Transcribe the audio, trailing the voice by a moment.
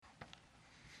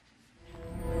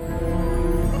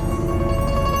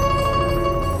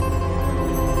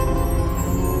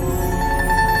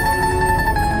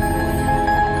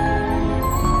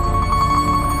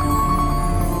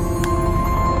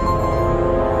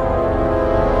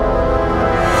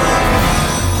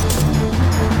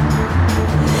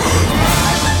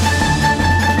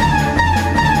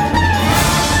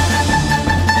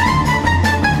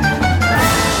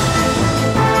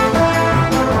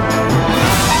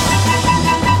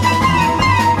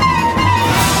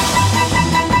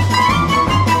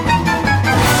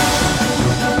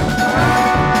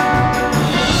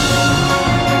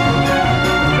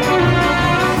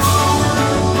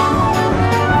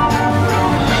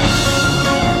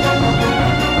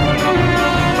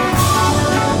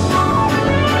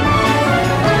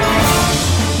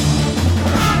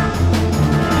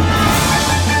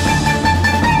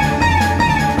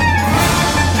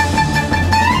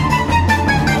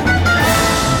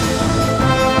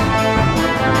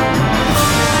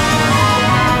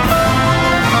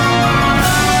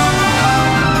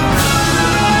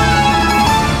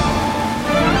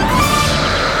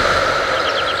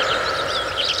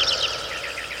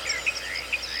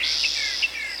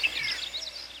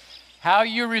How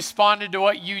you responded to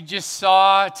what you just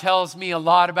saw tells me a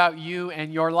lot about you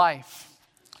and your life.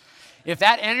 If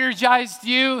that energized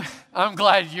you, I'm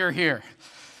glad you're here.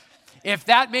 If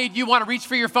that made you want to reach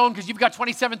for your phone because you've got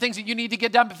 27 things that you need to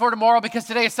get done before tomorrow because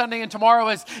today is Sunday and tomorrow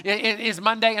is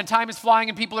Monday and time is flying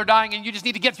and people are dying and you just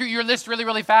need to get through your list really,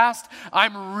 really fast,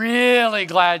 I'm really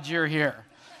glad you're here.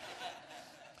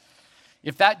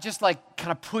 If that just kind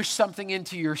of pushed something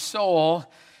into your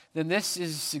soul, then this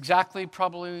is exactly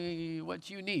probably what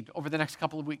you need over the next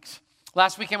couple of weeks.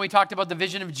 Last weekend, we talked about the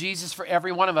vision of Jesus for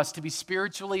every one of us, to be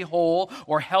spiritually whole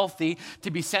or healthy,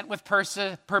 to be sent with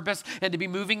purpose, and to be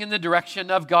moving in the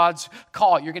direction of God's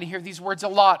call. You're going to hear these words a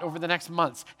lot over the next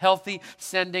months: healthy,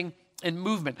 sending, and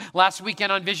movement. Last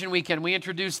weekend on Vision Weekend, we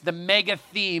introduced the mega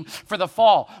theme for the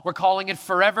fall. We're calling it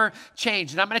Forever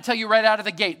Change. And I'm going to tell you right out of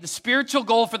the gate, the spiritual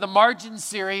goal for the Margin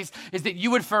series is that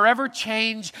you would forever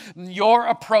change your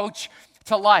approach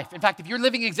to life. In fact, if you're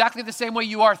living exactly the same way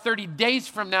you are 30 days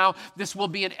from now, this will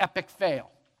be an epic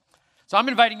fail. So I'm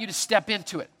inviting you to step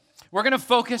into it. We're going to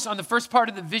focus on the first part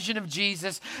of the vision of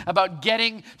Jesus about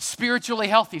getting spiritually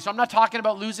healthy. So I'm not talking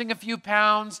about losing a few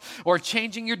pounds or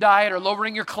changing your diet or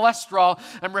lowering your cholesterol.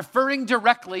 I'm referring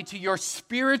directly to your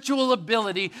spiritual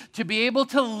ability to be able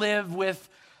to live with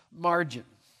margin.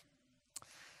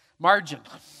 Margin.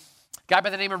 A guy by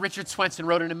the name of Richard Swenson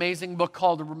wrote an amazing book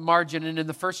called Margin, and in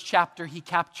the first chapter, he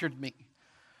captured me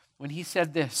when he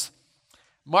said this: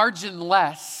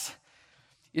 marginless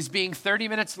is being 30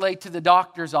 minutes late to the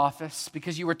doctor's office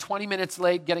because you were 20 minutes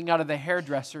late getting out of the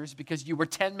hairdresser's, because you were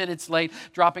 10 minutes late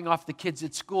dropping off the kids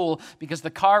at school, because the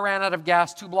car ran out of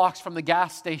gas 2 blocks from the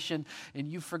gas station and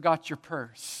you forgot your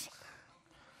purse.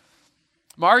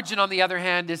 Margin, on the other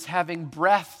hand, is having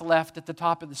breath left at the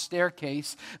top of the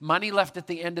staircase, money left at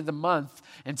the end of the month,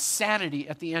 and sanity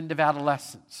at the end of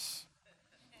adolescence.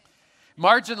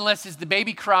 Marginless is the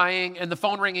baby crying and the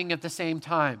phone ringing at the same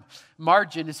time.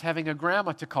 Margin is having a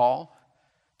grandma to call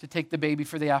to take the baby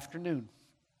for the afternoon.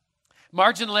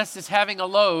 Marginless is having a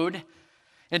load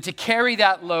and to carry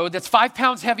that load that's 5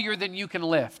 pounds heavier than you can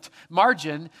lift.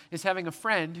 Margin is having a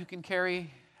friend who can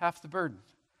carry half the burden.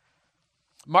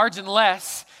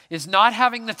 Marginless is not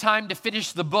having the time to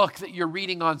finish the book that you're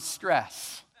reading on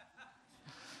stress.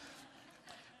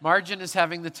 Margin is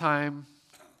having the time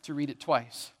to read it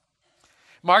twice.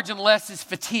 Marginless is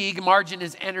fatigue, margin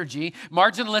is energy.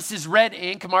 Marginless is red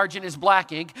ink, margin is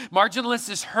black ink.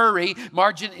 Marginless is hurry,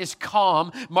 margin is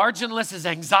calm. Marginless is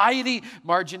anxiety,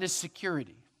 margin is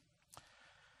security.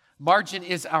 Margin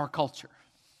is our culture.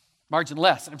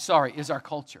 Marginless, is our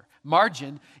culture.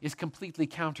 Margin is completely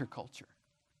counterculture.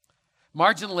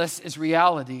 Marginless is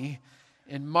reality,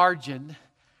 and margin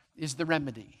is the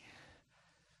remedy.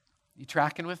 You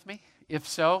tracking with me? If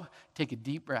so, take a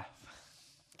deep breath,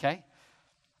 okay?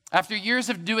 After years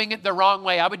of doing it the wrong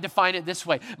way, I would define it this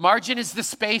way: margin is the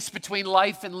space between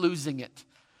life and losing it.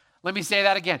 Let me say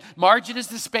that again. Margin is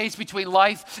the space between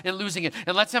life and losing it.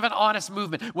 And let's have an honest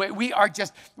movement.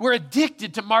 We're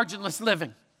addicted to marginless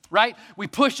living, right? We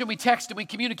push and we text and we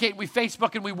communicate and we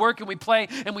Facebook and we work and we play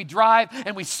and we drive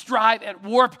and we strive at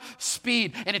warp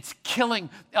speed, and it's killing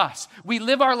us. We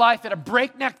live our life at a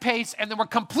breakneck pace, and then we're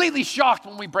completely shocked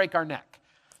when we break our neck.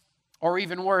 Or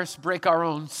even worse, break our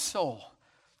own soul.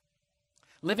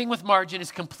 Living with margin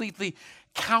is completely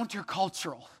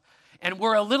countercultural. And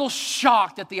we're a little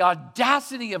shocked at the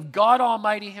audacity of God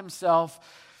Almighty himself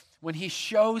when he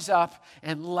shows up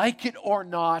and, like it or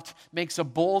not, makes a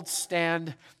bold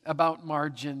stand about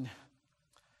margin.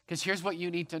 Because here's what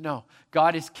you need to know: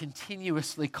 God is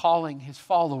continuously calling his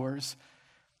followers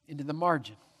into the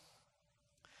margin.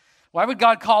 Why would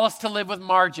God call us to live with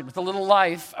margin, with a little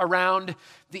life around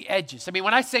the edges? I mean,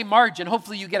 when I say margin,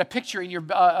 hopefully you get a picture in your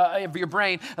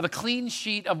brain of a clean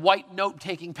sheet of white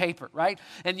note-taking paper, right?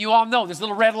 And you all know there's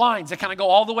little red lines that kind of go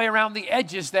all the way around the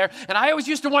edges there. And I always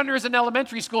used to wonder as an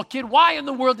elementary school kid, why in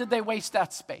the world did they waste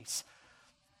that space?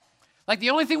 Like,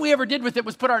 the only thing we ever did with it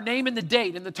was put our name and the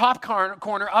date in the top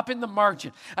corner up in the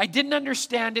margin. I didn't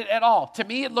understand it at all. To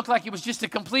me, it looked like it was just a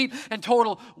complete and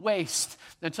total waste,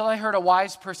 until I heard a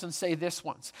wise person say this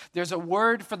once: there's a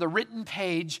word for the written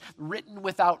page written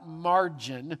without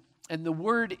margin, and the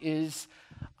word is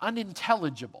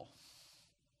unintelligible.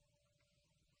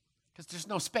 Because there's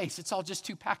no space. It's all just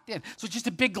too packed in. So it's just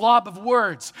a big glob of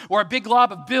words, or a big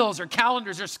glob of bills or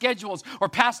calendars or schedules or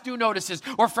past due notices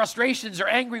or frustrations or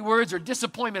angry words or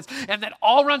disappointments. And that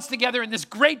all runs together in this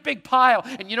great big pile.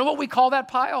 And you know what we call that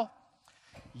pile?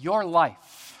 Your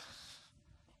life.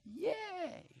 Yay.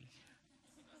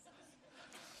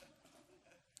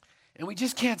 And we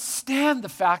just can't stand the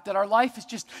fact that our life is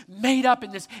just made up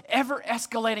in this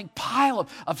ever-escalating pile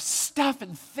of stuff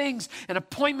and things and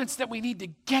appointments that we need to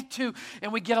get to.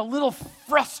 And we get a little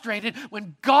frustrated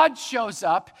when God shows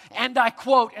up, and I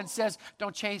quote, and says,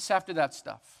 don't chase after that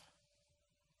stuff.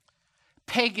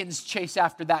 Pagans chase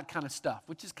after that kind of stuff,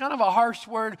 which is kind of a harsh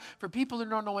word for people who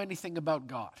don't know anything about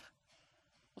God.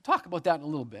 We'll talk about that in a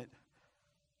little bit.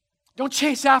 Don't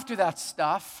chase after that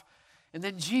stuff. And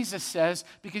then Jesus says,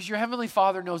 because your heavenly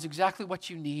Father knows exactly what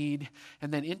you need.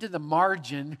 And then into the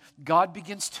margin, God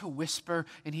begins to whisper,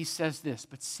 and he says this,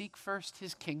 but seek first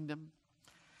his kingdom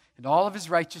and all of his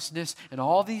righteousness, and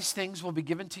all these things will be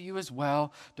given to you as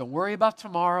well. Don't worry about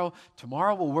tomorrow.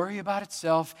 Tomorrow will worry about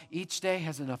itself. Each day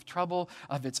has enough trouble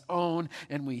of its own.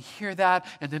 And we hear that,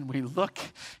 and then we look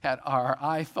at our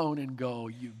iPhone and go,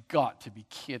 you got to be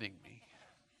kidding me.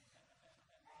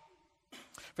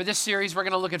 For this series, we're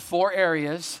going to look at 4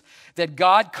 areas that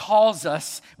God calls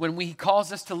us when He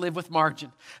calls us to live with margin.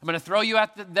 I'm going to throw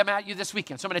them at you this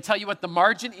weekend. So I'm going to tell you what the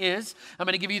margin is. I'm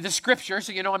going to give you the scripture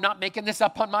so you know I'm not making this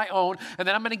up on my own. And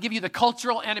then I'm going to give you the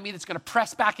cultural enemy that's going to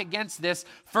press back against this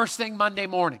first thing Monday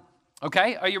morning.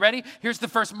 Okay? Are you ready? Here's the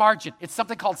first margin. It's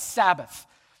something called Sabbath.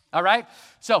 All right?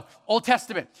 So, Old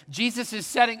Testament. Jesus is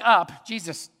setting up,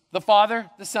 the Father,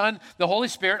 the Son, the Holy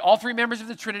Spirit, all 3 members of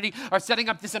the Trinity are setting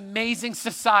up this amazing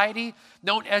society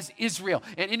known as Israel.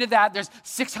 And into that, there's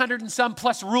 600 and some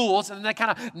plus rules, and then they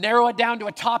kind of narrow it down to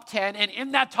a top 10. And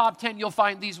in that top 10, you'll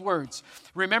find these words.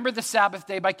 Remember the Sabbath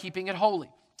day by keeping it holy.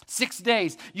 6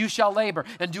 days you shall labor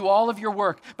and do all of your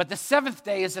work. But the 7th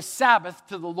day is a Sabbath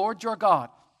to the Lord your God.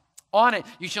 On it,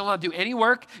 you shall not do any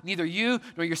work, neither you,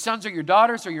 nor your sons or your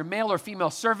daughters, or your male or female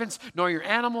servants, nor your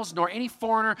animals, nor any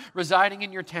foreigner residing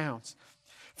in your towns.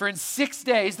 For in 6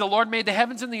 days the Lord made the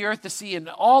heavens and the earth, the sea, and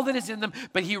all that is in them,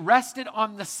 but he rested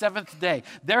on the 7th day.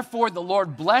 Therefore the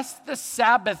Lord blessed the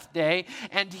Sabbath day,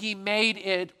 and he made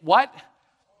it, what?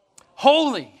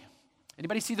 Holy.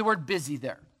 Anybody see the word busy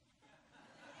there?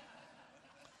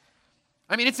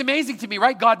 I mean, it's amazing to me,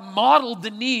 right? God modeled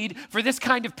the need for this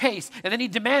kind of pace, and then he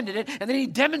demanded it, and then he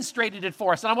demonstrated it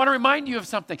for us. And I want to remind you of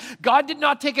something. God did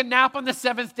not take a nap on the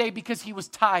 7th day because he was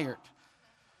tired.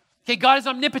 Okay, God is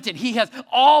omnipotent. He has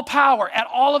all power at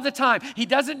all of the time. He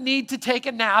doesn't need to take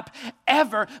a nap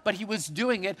ever, but he was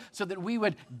doing it so that we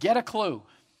would get a clue.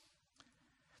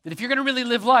 That if you're going to really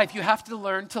live life, you have to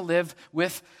learn to live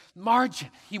with margin.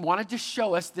 He wanted to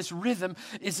show us this rhythm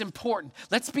is important.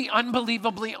 Let's be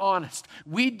unbelievably honest.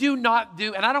 We do not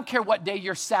do, and I don't care what day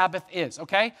your Sabbath is,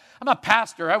 okay? I'm a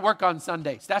pastor. I work on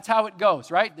Sundays. That's how it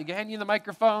goes, right? They hand you the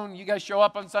microphone. You guys show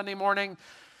up on Sunday morning.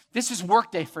 This is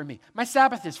work day for me. My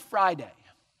Sabbath is Friday.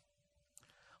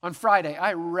 On Friday,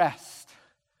 I rest.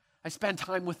 I spend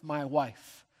time with my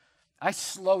wife. I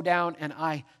slow down and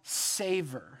I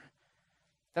savor.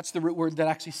 That's the root word that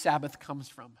actually Sabbath comes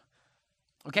from.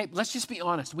 Okay, let's just be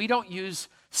honest. We don't use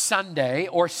Sunday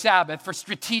or Sabbath for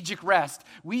strategic rest.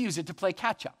 We use it to play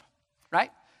catch up, right?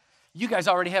 You guys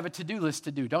already have a to-do list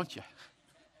to do, don't you?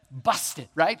 Bust it,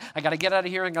 right? I got to get out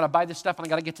of here, and I got to buy this stuff, and I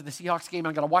got to get to the Seahawks game,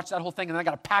 and I got to watch that whole thing, and then I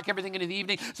got to pack everything into the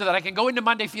evening so that I can go into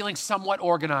Monday feeling somewhat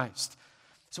organized.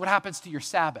 So what happens to your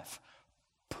Sabbath?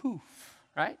 Poof,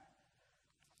 right?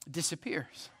 It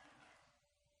disappears.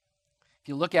 If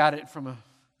you look at it from a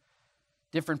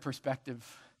different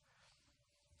perspective,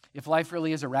 if life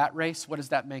really is a rat race, what does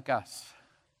that make us?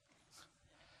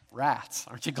 Rats.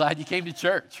 Aren't you glad you came to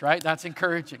church, right? That's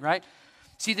encouraging, right?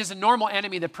 See, there's a normal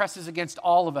enemy that presses against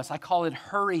all of us. I call it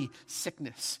hurry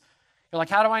sickness. You're like,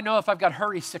 how do I know if I've got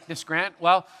hurry sickness, Grant?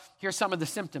 Well, here's some of the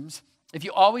symptoms. If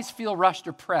you always feel rushed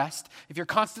or pressed, if you're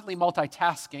constantly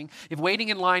multitasking, if waiting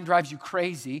in line drives you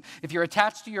crazy, if you're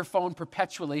attached to your phone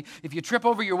perpetually, if you trip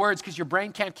over your words because your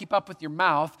brain can't keep up with your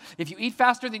mouth, if you eat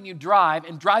faster than you drive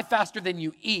and drive faster than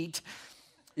you eat,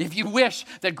 if you wish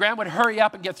that Grant would hurry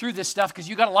up and get through this stuff because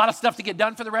you got a lot of stuff to get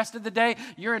done for the rest of the day,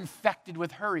 you're infected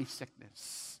with hurry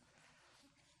sickness.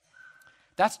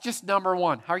 That's just number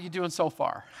one. How are you doing so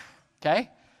far? Okay?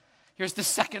 Here's the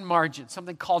second margin,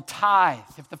 something called tithe.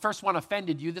 If the first one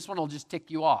offended you, this one will just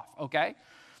tick you off, okay?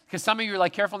 Because some of you are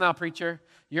like, careful now, preacher.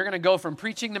 You're going to go from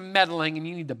preaching to meddling, and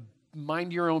you need to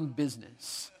mind your own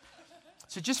business.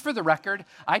 So just for the record,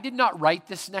 I did not write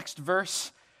this next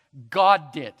verse.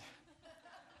 God did,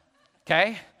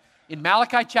 okay? In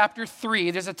Malachi chapter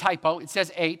 3, there's a typo. It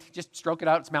says 8. Just stroke it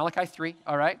out. It's Malachi 3,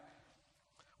 all right?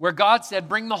 Where God said,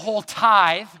 bring the whole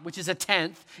tithe, which is a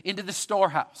tenth, into the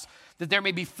storehouse, that there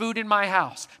may be food in my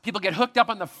house. People get hooked up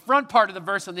on the front part of the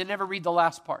verse and they never read the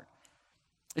last part.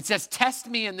 It says, test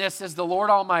me in this, says the Lord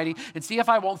Almighty, and see if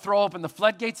I won't throw open the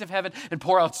floodgates of heaven and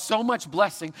pour out so much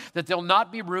blessing that there'll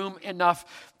not be room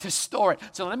enough to store it.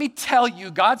 So let me tell you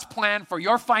God's plan for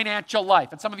your financial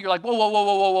life. And some of you are like, whoa, whoa, whoa,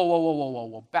 whoa, whoa, whoa, whoa, whoa, whoa, whoa,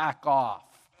 whoa, back off.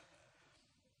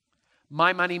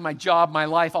 My money, my job, my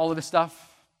life, all of this stuff.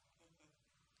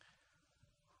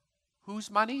 Whose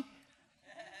money?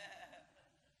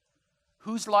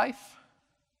 Whose life?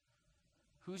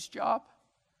 Whose job?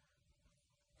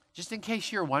 Just in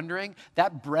case you're wondering,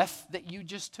 that breath that you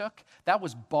just took, that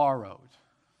was borrowed.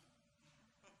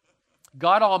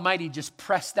 God Almighty just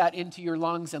pressed that into your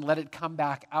lungs and let it come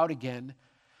back out again.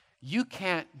 You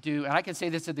can't do, and I can say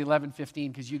this at the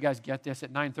 11:15 because you guys get this.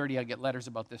 At 9:30, I get letters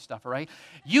about this stuff, all right?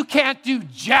 You can't do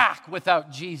jack without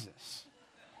Jesus.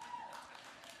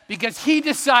 Because he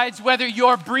decides whether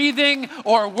you're breathing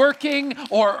or working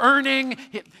or earning.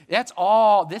 That's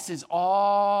all, this is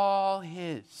all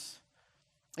his.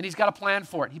 And he's got a plan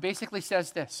for it. He basically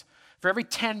says this: for every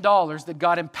 $10 that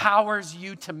God empowers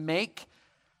you to make,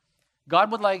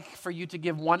 God would like for you to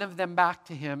give one of them back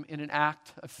to him in an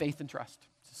act of faith and trust.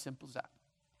 It's as simple as that.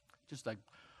 Just like,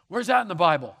 where's that in the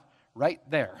Bible? Right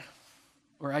there,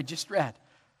 where I just read.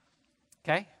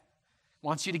 Okay?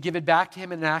 Wants you to give it back to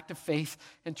him in an act of faith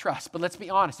and trust. But let's be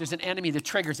honest, there's an enemy that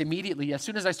triggers immediately. As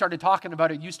soon as I started talking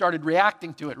about it, you started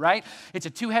reacting to it, right? It's a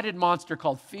two-headed monster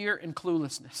called fear and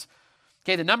cluelessness.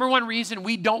 Okay, the number one reason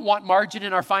we don't want margin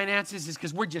in our finances is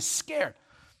because we're just scared.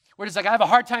 We're just like, I have a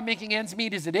hard time making ends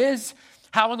meet as it is.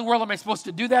 How in the world am I supposed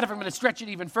to do that if I'm going to stretch it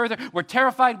even further? We're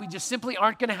terrified. We just simply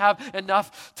aren't going to have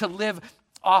enough to live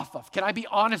off of. Can I be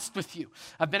honest with you?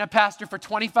 I've been a pastor for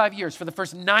 25 years. For the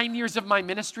first 9 years of my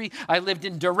ministry, I lived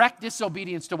in direct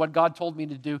disobedience to what God told me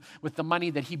to do with the money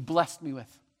that he blessed me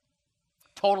with.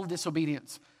 Total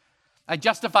disobedience. I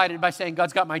justified it by saying,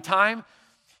 God's got my time.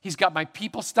 He's got my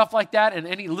people, stuff like that, and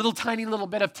any little tiny little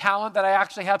bit of talent that I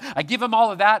actually have. I give him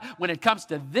all of that. When it comes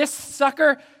to this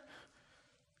sucker,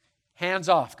 hands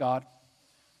off, God.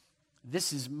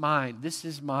 This is mine. This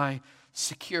is my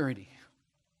security.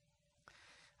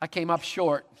 I came up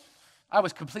short. I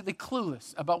was completely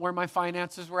clueless about where my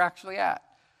finances were actually at.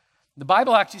 The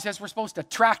Bible actually says we're supposed to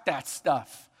track that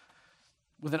stuff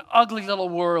with an ugly little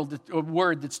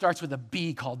word that starts with a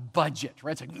B called budget,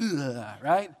 right? It's like, ugh,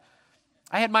 right?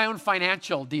 I had my own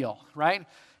financial deal, right?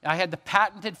 I had the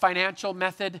patented financial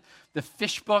method, the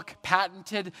Fishbook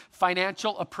patented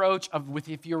financial approach of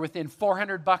if you're within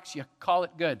 $400, you call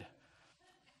it good.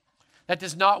 That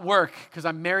does not work because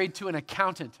I'm married to an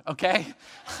accountant, okay?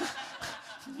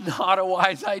 Not a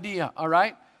wise idea, all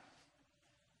right?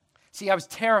 See, I was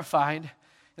terrified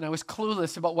and I was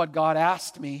clueless about what God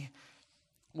asked me.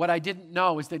 What I didn't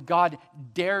know is that God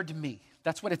dared me.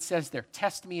 That's what it says there.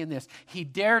 Test me in this. He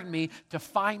dared me to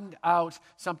find out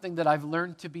something that I've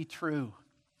learned to be true.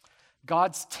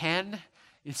 God's 10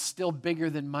 is still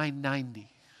bigger than my 90.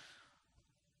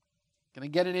 Can I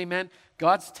get an amen?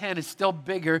 God's 10 is still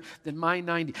bigger than my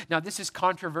 90. Now, this is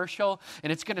controversial,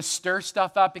 and it's going to stir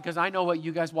stuff up because I know what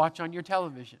you guys watch on your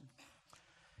television.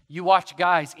 You watch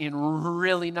guys in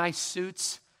really nice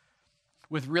suits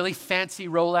with really fancy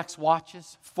Rolex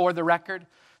watches. For the record,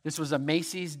 this was a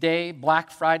Macy's Day Black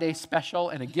Friday special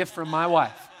and a gift from my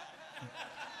wife.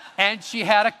 And she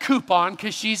had a coupon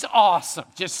because she's awesome,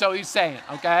 just so you're saying,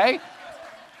 okay?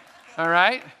 All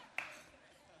right?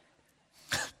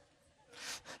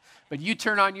 But you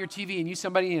turn on your TV and you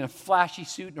somebody in a flashy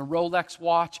suit and a Rolex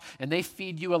watch, and they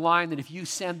feed you a line that if you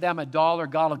send them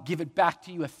 $1, God will give it back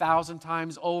to you 1,000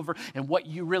 times over. And what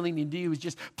you really need to do is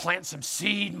just plant some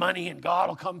seed money and God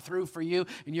will come through for you.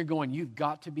 And you're going, you've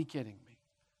got to be kidding me.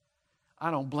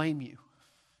 I don't blame you.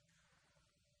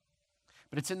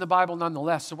 But it's in the Bible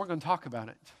nonetheless, so we're going to talk about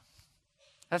it.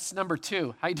 That's number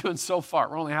 2. How you doing so far?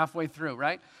 We're only halfway through,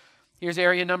 right? Here's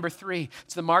area number 3.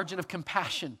 It's the margin of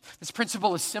compassion. This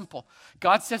principle is simple.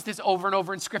 God says this over and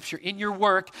over in Scripture. In your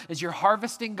work, as you're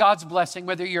harvesting God's blessing,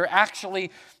 whether you're actually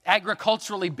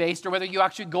agriculturally based or whether you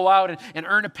actually go out and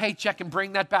earn a paycheck and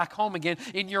bring that back home again,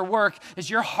 in your work, as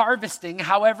you're harvesting,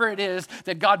 however it is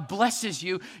that God blesses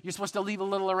you, you're supposed to leave a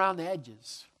little around the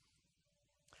edges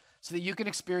so that you can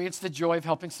experience the joy of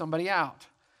helping somebody out.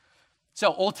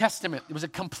 So, Old Testament, it was a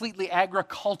completely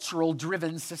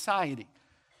agricultural-driven society.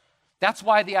 That's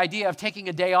why the idea of taking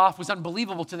a day off was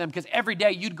unbelievable to them, because every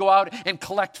day you'd go out and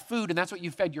collect food, and that's what you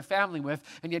fed your family with.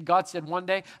 And yet God said, one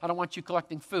day, I don't want you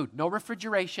collecting food. No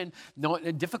refrigeration,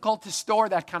 difficult to store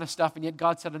that kind of stuff. And yet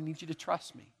God said, I need you to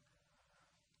trust me.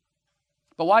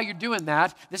 But while you're doing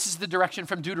that, this is the direction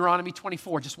from Deuteronomy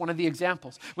 24, just one of the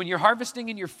examples. When you're harvesting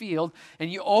in your field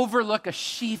and you overlook a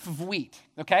sheaf of wheat,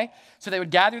 okay? So they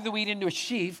would gather the wheat into a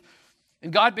sheaf.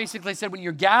 And God basically said, when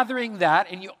you're gathering that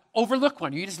and you overlook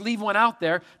one, you just leave one out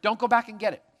there, don't go back and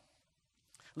get it.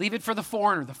 Leave it for the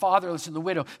foreigner, the fatherless, and the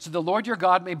widow, so the Lord your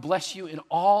God may bless you in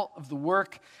all of the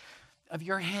work of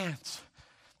your hands.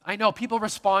 I know people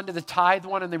respond to the tithe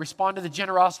one and they respond to the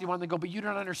generosity one. They go, but you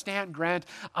don't understand, Grant.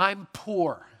 I'm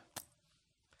poor.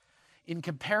 In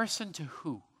comparison to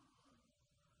who?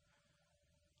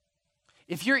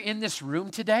 If you're in this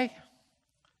room today,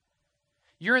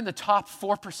 you're in the top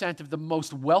 4% of the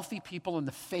most wealthy people on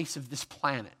the face of this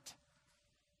planet.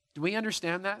 Do we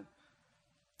understand that?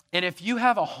 And if you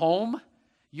have a home,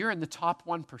 you're in the top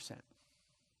 1%.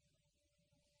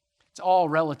 It's all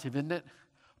relative, isn't it?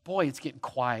 Boy, it's getting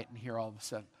quiet in here all of a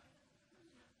sudden.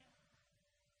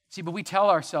 See, but we tell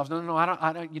ourselves, no,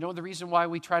 I don't. You know the reason why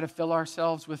we try to fill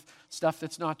ourselves with stuff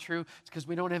that's not true? It's because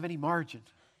we don't have any margin.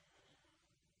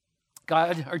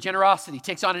 God, or generosity,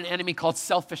 takes on an enemy called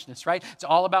selfishness, right? It's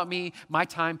all about me, my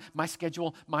time, my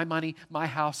schedule, my money, my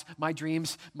house, my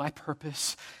dreams, my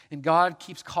purpose. And God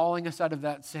keeps calling us out of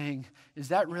that saying, is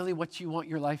that really what you want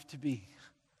your life to be?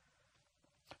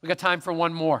 We got time for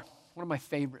one more. One of my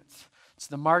favorites. It's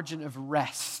the margin of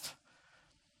rest.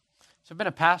 So I've been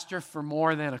a pastor for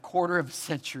more than a quarter of a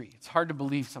century. It's hard to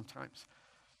believe sometimes.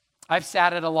 I've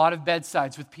sat at a lot of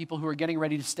bedsides with people who are getting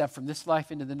ready to step from this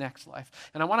life into the next life.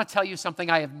 And I want to tell you something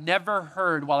I have never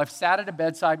heard while I've sat at a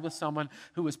bedside with someone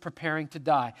who was preparing to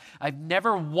die. I've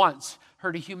never once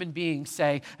heard a human being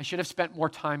say, I should have spent more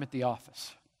time at the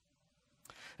office.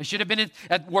 I should have been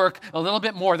at work a little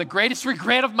bit more. The greatest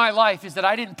regret of my life is that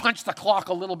I didn't punch the clock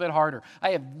a little bit harder.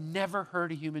 I have never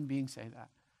heard a human being say that.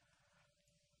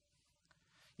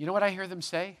 You know what I hear them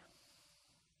say?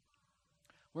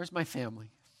 Where's my family?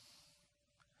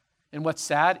 And what's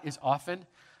sad is often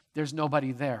there's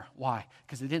nobody there. Why?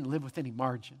 Because they didn't live with any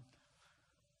margin.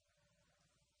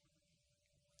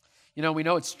 You know, we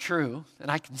know it's true,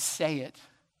 and I can say it,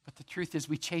 but the truth is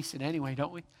we chase it anyway,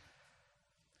 don't we?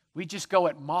 We just go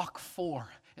at Mach 4,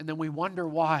 and then we wonder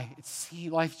why.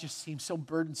 Life just seems so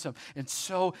burdensome and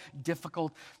so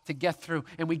difficult to get through,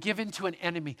 and we give in to an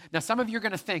enemy. Now, some of you are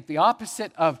going to think the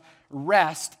opposite of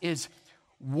rest is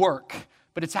work,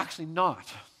 but it's actually not.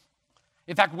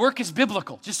 In fact, work is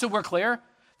biblical, just so we're clear.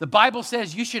 The Bible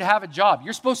says you should have a job.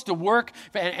 You're supposed to work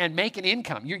and make an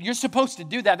income. You're supposed to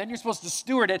do that. Then you're supposed to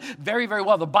steward it very, very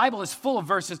well. The Bible is full of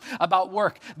verses about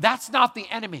work. That's not the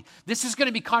enemy. This is going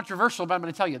to be controversial, but I'm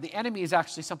going to tell you, the enemy is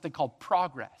actually something called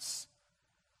progress.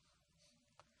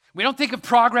 We don't think of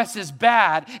progress as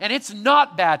bad, and it's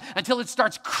not bad until it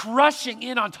starts crushing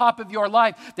in on top of your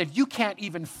life that you can't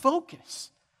even focus.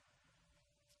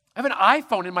 I have an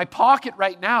iPhone in my pocket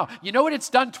right now. You know what it's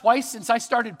done twice since I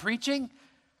started preaching?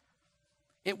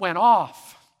 It went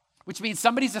off, which means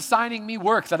somebody's assigning me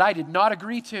work that I did not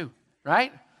agree to,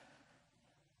 right?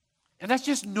 And that's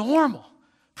just normal.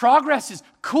 Progress is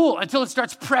cool until it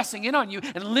starts pressing in on you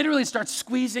and literally starts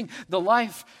squeezing the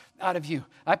life out of you.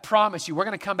 I promise you, we're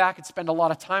going to come back and spend a lot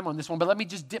of time on this one, but let me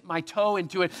just dip my toe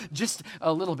into it just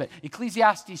a little bit.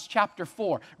 Ecclesiastes chapter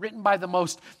 4, written by the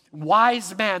most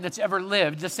wise man that's ever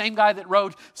lived, the same guy that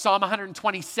wrote Psalm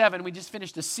 127. We just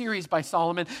finished a series by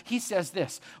Solomon. He says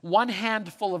this, one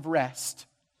handful of rest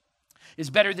is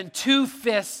better than two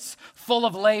fists full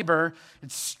of labor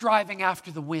and striving after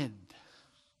the wind.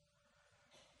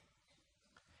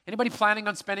 Anybody planning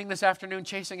on spending this afternoon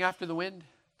chasing after the wind?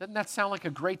 Doesn't that sound like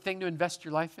a great thing to invest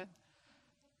your life in?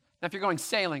 Now, if you're going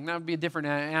sailing, that would be a different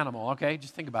animal, okay?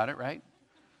 Just think about it, right?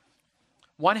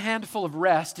 One handful of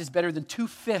rest is better than two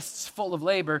fists full of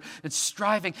labor and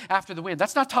striving after the wind.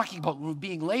 That's not talking about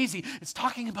being lazy. It's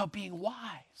talking about being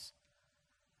wise.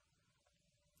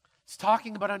 It's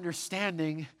talking about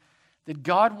understanding that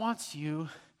God wants you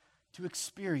to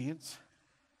experience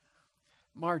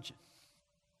margin.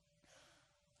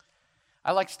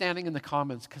 I like standing in the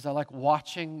Commons because I like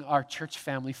watching our church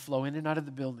family flow in and out of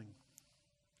the building.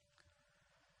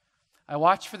 I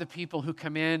watch for the people who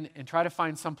come in and try to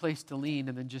find some place to lean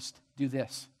and then just do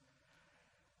this.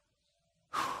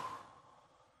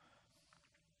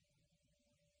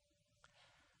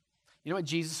 You know what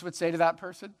Jesus would say to that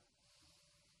person?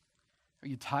 Are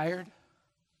you tired?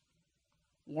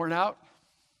 Worn out?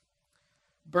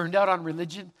 Burned out on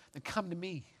religion? Then come to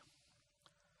me.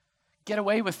 Get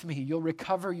away with me. You'll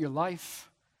recover your life.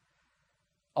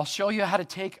 I'll show you how to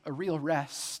take a real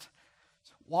rest.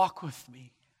 So walk with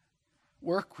me.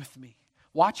 Work with me.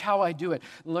 Watch how I do it.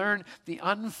 Learn the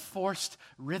unforced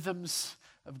rhythms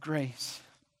of grace.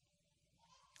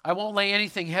 I won't lay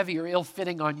anything heavy or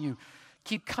ill-fitting on you.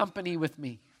 Keep company with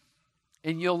me,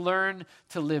 and you'll learn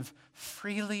to live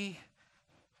freely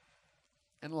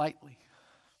and lightly.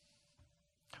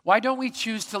 Why don't we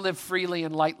choose to live freely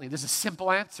and lightly? There's a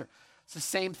simple answer. It's the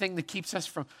same thing that keeps us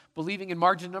from believing in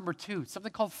margin number 2. It's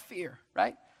something called fear,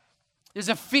 right? There's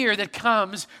a fear that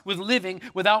comes with living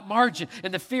without margin.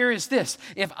 And the fear is this: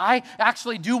 if I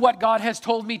actually do what God has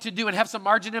told me to do and have some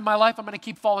margin in my life, I'm going to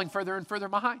keep falling further and further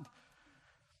behind.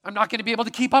 I'm not going to be able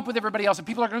to keep up with everybody else, and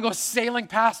people are going to go sailing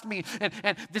past me.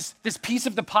 And this piece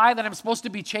of the pie that I'm supposed to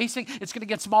be chasing, it's going to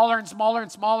get smaller and smaller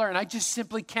and smaller, and I just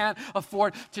simply can't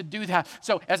afford to do that.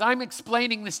 So as I'm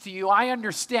explaining this to you, I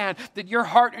understand that your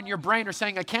heart and your brain are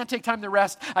saying, I can't take time to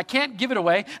rest. I can't give it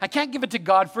away. I can't give it to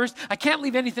God first. I can't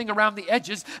leave anything around the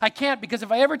edges. I can't, because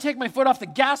if I ever take my foot off the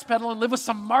gas pedal and live with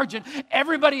some margin,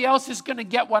 everybody else is going to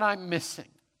get what I'm missing.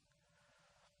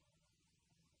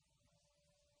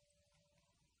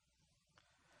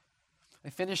 I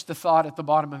finished the thought at the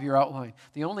bottom of your outline.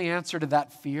 The only answer to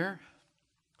that fear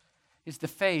is the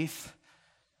faith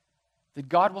that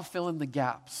God will fill in the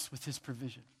gaps with His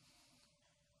provision.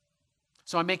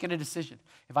 So I'm making a decision.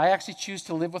 If I actually choose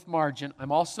to live with margin,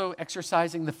 I'm also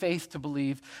exercising the faith to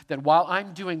believe that while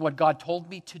I'm doing what God told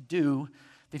me to do,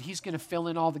 that He's going to fill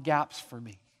in all the gaps for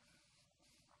me.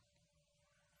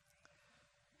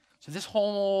 So this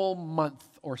whole month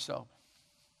or so,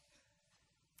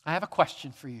 I have a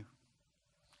question for you.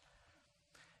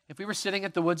 If we were sitting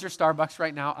at the Woods or Starbucks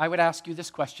right now, I would ask you this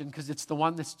question because it's the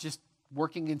one that's just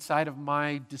working inside of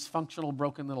my dysfunctional,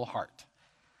 broken little heart.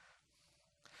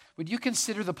 Would you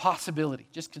consider the possibility,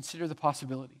 just consider the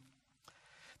possibility,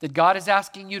 that God is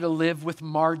asking you to live with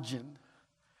margin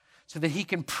so that He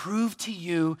can prove to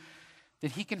you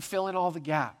that He can fill in all the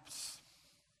gaps?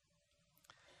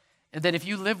 And that if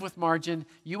you live with margin,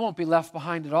 you won't be left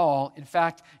behind at all. In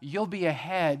fact, you'll be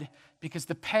ahead because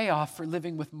the payoff for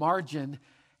living with margin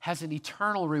has an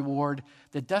eternal reward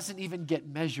that doesn't even get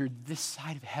measured this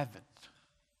side of heaven.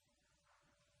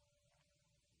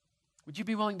 Would you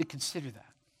be willing to consider that?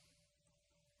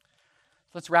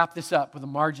 Let's wrap this up with a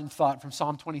margin thought from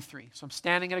Psalm 23. So I'm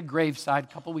standing at a graveside a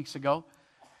couple weeks ago,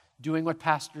 doing what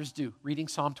pastors do, reading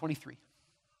Psalm 23.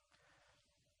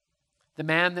 The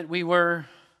man that we were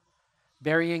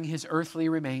burying his earthly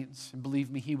remains, and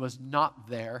believe me, he was not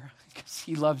there because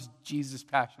he loves Jesus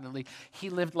passionately.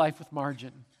 He lived life with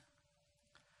margin.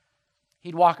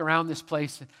 He'd walk around this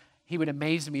place and he would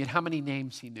amaze me at how many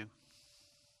names he knew.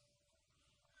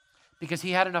 Because he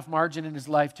had enough margin in his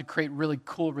life to create really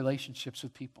cool relationships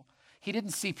with people. He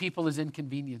didn't see people as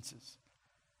inconveniences.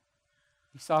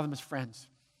 He saw them as friends.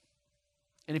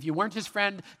 And if you weren't his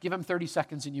friend, give him 30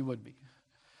 seconds and you would be.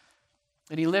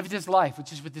 And he lived his life,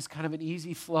 which is with this kind of an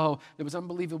easy flow that was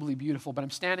unbelievably beautiful. But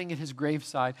I'm standing at his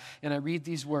graveside and I read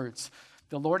these words: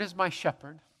 "The Lord is my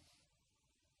shepherd.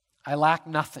 I lack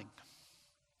nothing.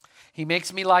 He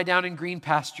makes me lie down in green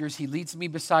pastures. He leads me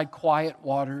beside quiet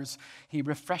waters. He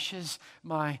refreshes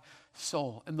my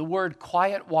soul." And the word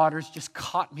quiet waters just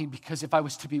caught me because if I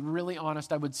was to be really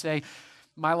honest, I would say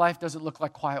my life doesn't look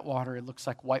like quiet water. It looks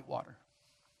like white water.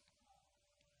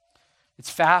 It's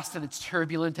fast and it's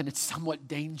turbulent and it's somewhat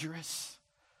dangerous.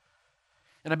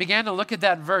 And I began to look at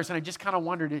that verse and I just kind of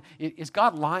wondered, is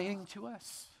God lying to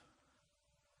us?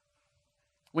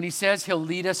 When He says He'll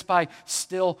lead us by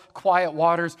still, quiet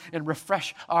waters and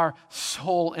refresh our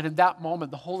soul. And in that moment,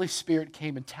 the Holy Spirit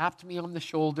came and tapped me on the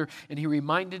shoulder and He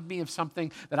reminded me of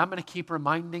something that I'm going to keep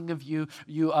reminding of you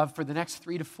of for the next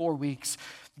 3 to 4 weeks.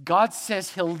 God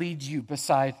says He'll lead you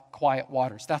beside quiet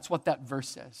waters. That's what that verse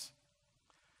says.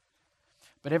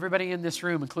 But everybody in this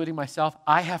room, including myself,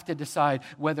 I have to decide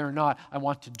whether or not I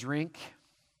want to drink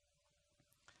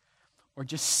or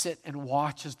just sit and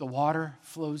watch as the water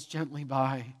flows gently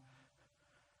by,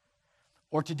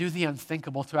 or to do the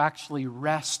unthinkable, to actually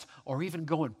rest or even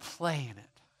go and play in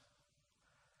it.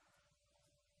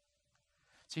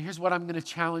 So here's what I'm going to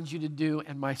challenge you to do,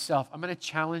 and myself. I'm going to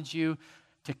challenge you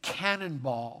to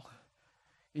cannonball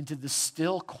into the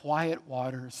still, quiet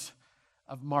waters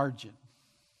of margin.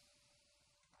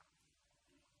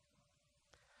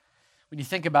 When you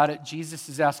think about it, Jesus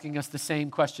is asking us the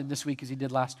same question this week as He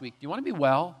did last week. Do you want to be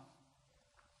well?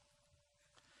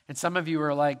 And some of you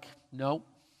are like, no.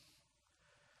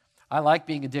 I like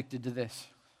being addicted to this.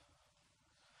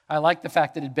 I like the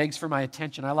fact that it begs for my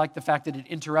attention. I like the fact that it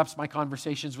interrupts my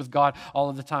conversations with God all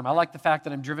of the time. I like the fact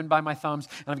that I'm driven by my thumbs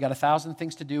and I've got 1,000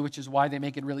 things to do, which is why they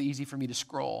make it really easy for me to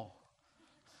scroll.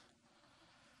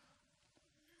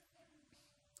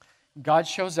 God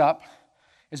shows up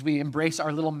as we embrace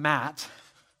our little mat,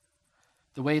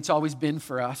 the way it's always been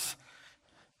for us.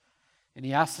 And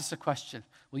He asks us a question: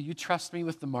 will you trust me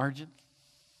with the margin?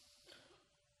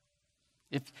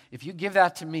 If you give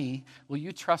that to me, will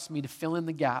you trust me to fill in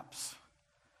the gaps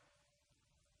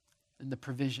and the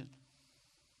provision?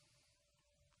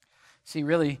 See,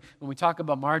 really, when we talk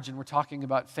about margin, we're talking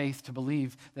about faith to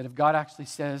believe that if God actually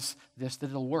says this, that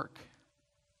it'll work.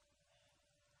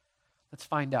 Let's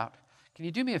find out. Can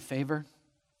you do me a favor?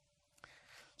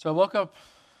 So I woke up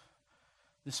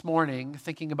this morning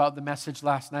thinking about the message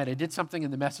last night. I did something in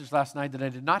the message last night that I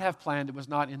did not have planned. It was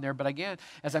not in there. But again,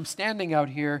 as I'm standing out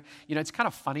here, it's kind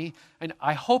of funny. And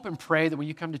I hope and pray that when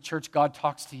you come to church, God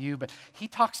talks to you. But he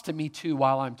talks to me too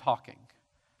while I'm talking.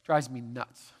 Drives me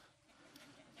nuts.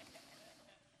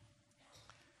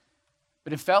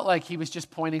 But it felt like he was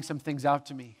just pointing some things out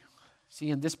to me.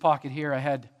 See, in this pocket here, I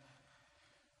had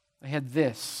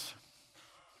this.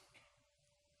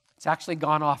 It's actually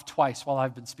gone off twice while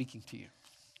I've been speaking to you.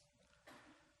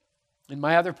 In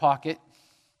my other pocket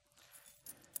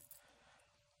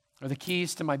are the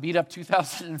keys to my beat-up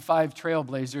 2005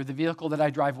 Trailblazer, the vehicle that I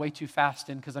drive way too fast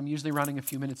in because I'm usually running a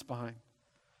few minutes behind.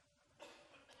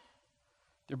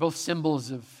 They're both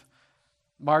symbols of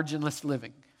marginless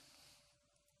living.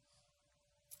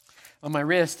 On my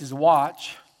wrist is a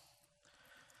watch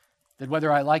that,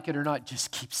 whether I like it or not,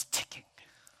 just keeps ticking.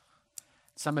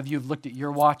 Some of you have looked at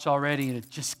your watch already and it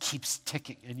just keeps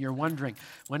ticking. And you're wondering,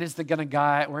 when is the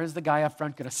guy up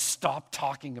front going to stop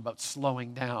talking about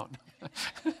slowing down?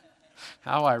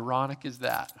 How ironic is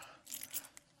that?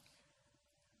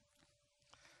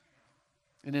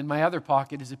 And in my other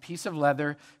pocket is a piece of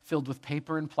leather filled with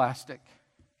paper and plastic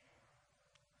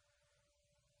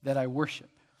that I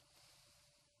worship.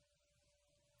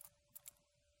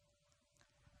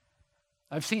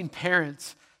 I've seen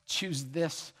parents choose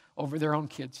this over their own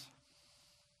kids.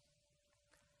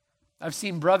 I've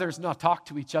seen brothers not talk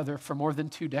to each other for more than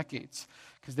 2 decades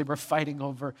because they were fighting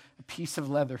over a piece of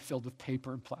leather filled with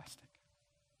paper and plastic.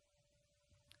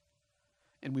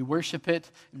 And we worship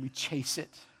it and we chase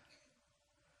it.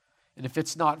 And if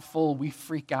it's not full, we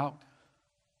freak out.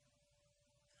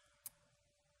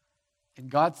 And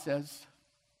God says,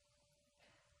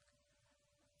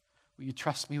 will you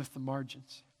trust me with the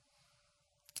margins?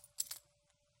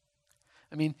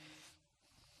 I mean,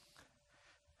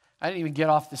 I didn't even get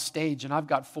off the stage and I've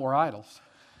got 4 idols.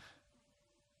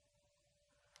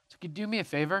 So could you do me a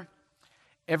favor?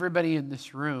 Everybody in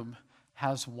this room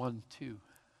has one too.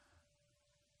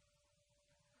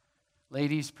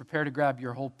 Ladies, prepare to grab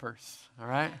your whole purse, all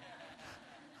right?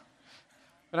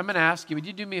 But I'm going to ask you, would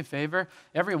you do me a favor?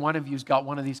 Every one of you's got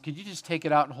one of these. Could you just take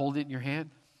it out and hold it in your hand?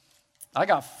 I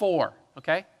got 4,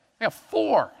 okay? I got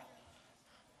 4.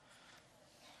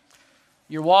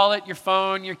 Your wallet, your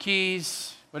phone, your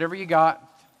keys, whatever you got.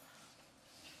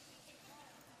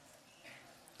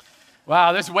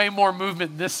 Wow, there's way more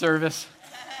movement in this service.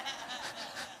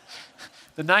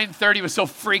 The 9:30 was so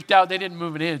freaked out, they didn't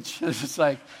move an inch. It's just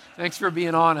like, thanks for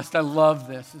being honest. I love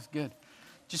this. It's good.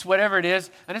 Just whatever it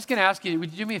is, I'm just going to ask you,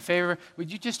 would you do me a favor?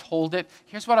 Would you just hold it?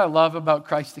 Here's what I love about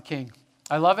Christ the King.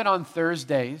 I love it on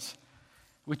Thursdays,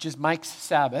 which is Mike's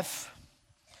Sabbath.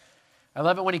 I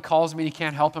love it when he calls me and he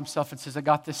can't help himself and says, I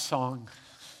got this song.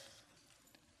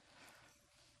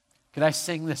 Could I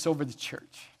sing this over the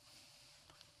church?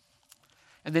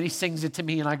 And then he sings it to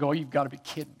me and I go, you've got to be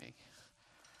kidding me.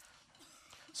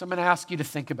 So I'm going to ask you to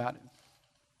think about it.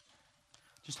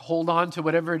 Just hold on to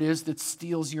whatever it is that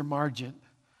steals your margin.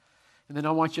 And then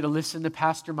I want you to listen to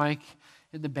Pastor Mike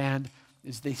and the band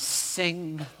as they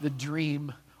sing the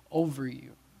dream over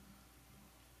you.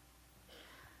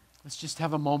 Let's just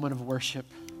have a moment of worship.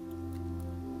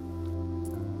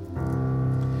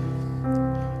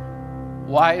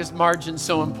 Why is margin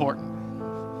so important?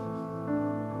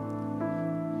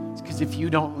 It's because if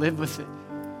you don't live with it,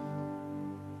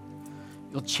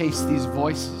 you'll chase these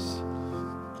voices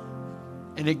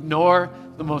and ignore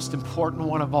the most important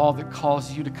one of all that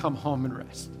calls you to come home and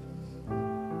rest.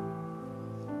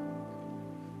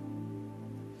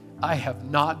 I have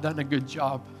not done a good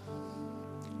job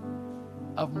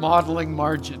of modeling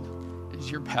margin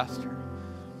as your pastor.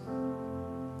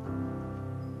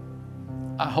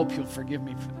 I hope you'll forgive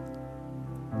me for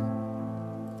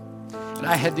that. And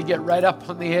I had to get right up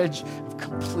on the edge of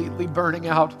completely burning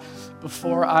out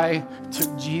before I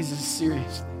took Jesus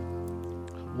seriously.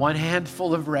 1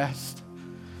 handful of rest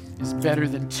is better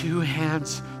than 2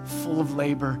 hands full of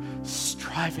labor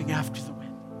striving after the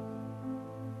wind.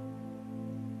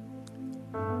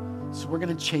 So we're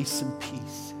going to chase some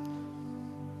peace.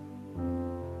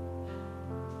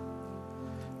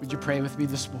 Would you pray with me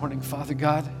this morning? Father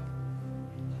God,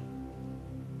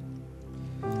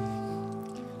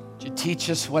 would you teach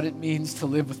us what it means to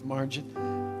live with margin?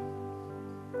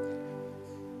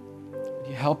 Would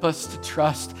you help us to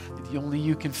trust that only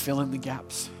you can fill in the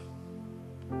gaps?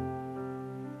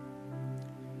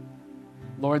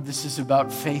 Lord, this is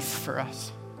about faith for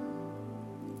us.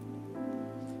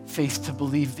 faith to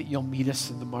believe that you'll meet us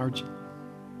in the margin.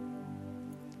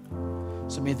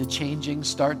 So may the changing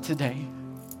start today.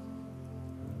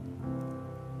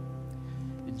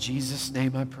 In Jesus'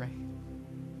 name I pray.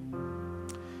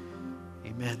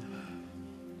 Amen.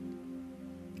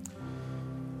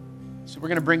 So we're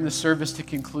going to bring the service to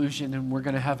conclusion, and we're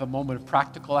going to have a moment of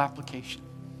practical application.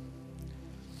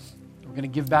 We're going to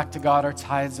give back to God our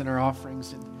tithes and our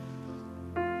offerings. And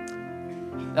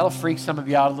that'll freak some of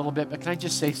you out a little bit, but can I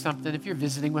just say something? If you're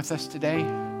visiting with us today,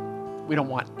 we don't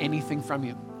want anything from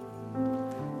you.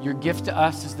 Your gift to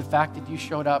us is the fact that you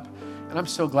showed up, and I'm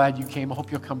so glad you came. I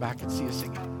hope you'll come back and see us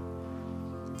again.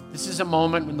 This is a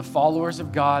moment when the followers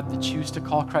of God that choose to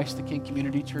call Christ the King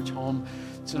Community Church home,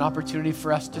 it's an opportunity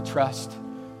for us to trust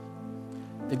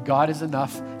that God is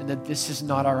enough and that this is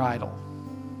not our idol.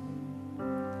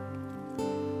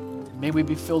 May we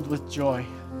be filled with joy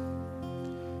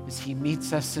as He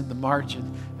meets us in the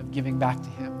margin of giving back to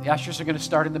Him. The ushers are going to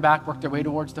start in the back, work their way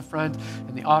towards the front,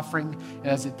 and the offering,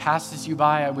 as it passes you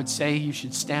by, I would say you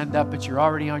should stand up, but you're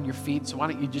already on your feet, so why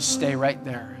don't you just stay right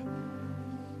there?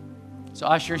 So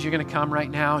ushers, you're going to come right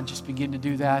now and just begin to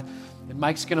do that. And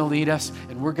Mike's going to lead us,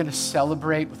 and we're going to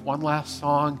celebrate with one last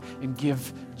song and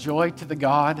give joy to the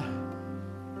God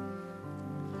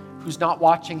who's not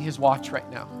watching his watch right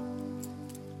now.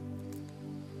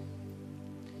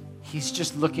 He's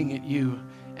just looking at you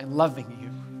and loving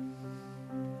you,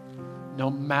 no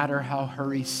matter how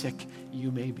hurry sick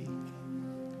you may be.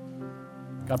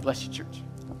 God bless you, church.